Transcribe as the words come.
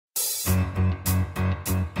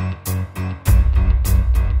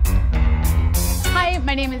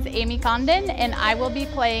My name is Amy Condon, and I will be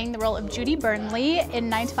playing the role of Judy Burnley in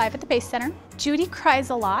 9 to 5 at the Base Center. Judy cries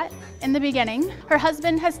a lot in the beginning. Her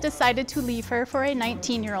husband has decided to leave her for a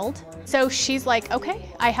 19-year-old. So she's like,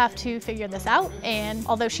 okay, I have to figure this out. And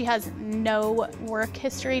although she has no work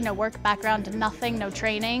history, no work background, nothing, no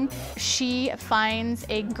training, she finds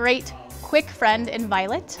a great, quick friend in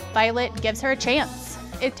Violet. Violet gives her a chance.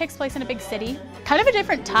 It takes place in a big city. Kind of a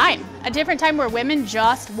different time where women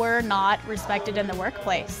just were not respected in the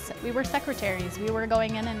workplace. We were secretaries. We were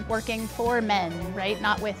going in and working for men, right?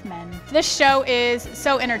 Not with men. This show is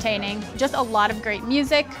so entertaining. Just a lot of great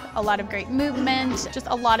music, a lot of great movement, just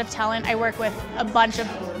a lot of talent. I work with a bunch of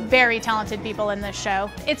very talented people in this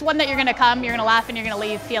show. It's one that you're gonna come, you're gonna laugh, and you're gonna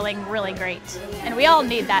leave feeling really great. And we all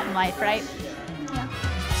need that in life, right?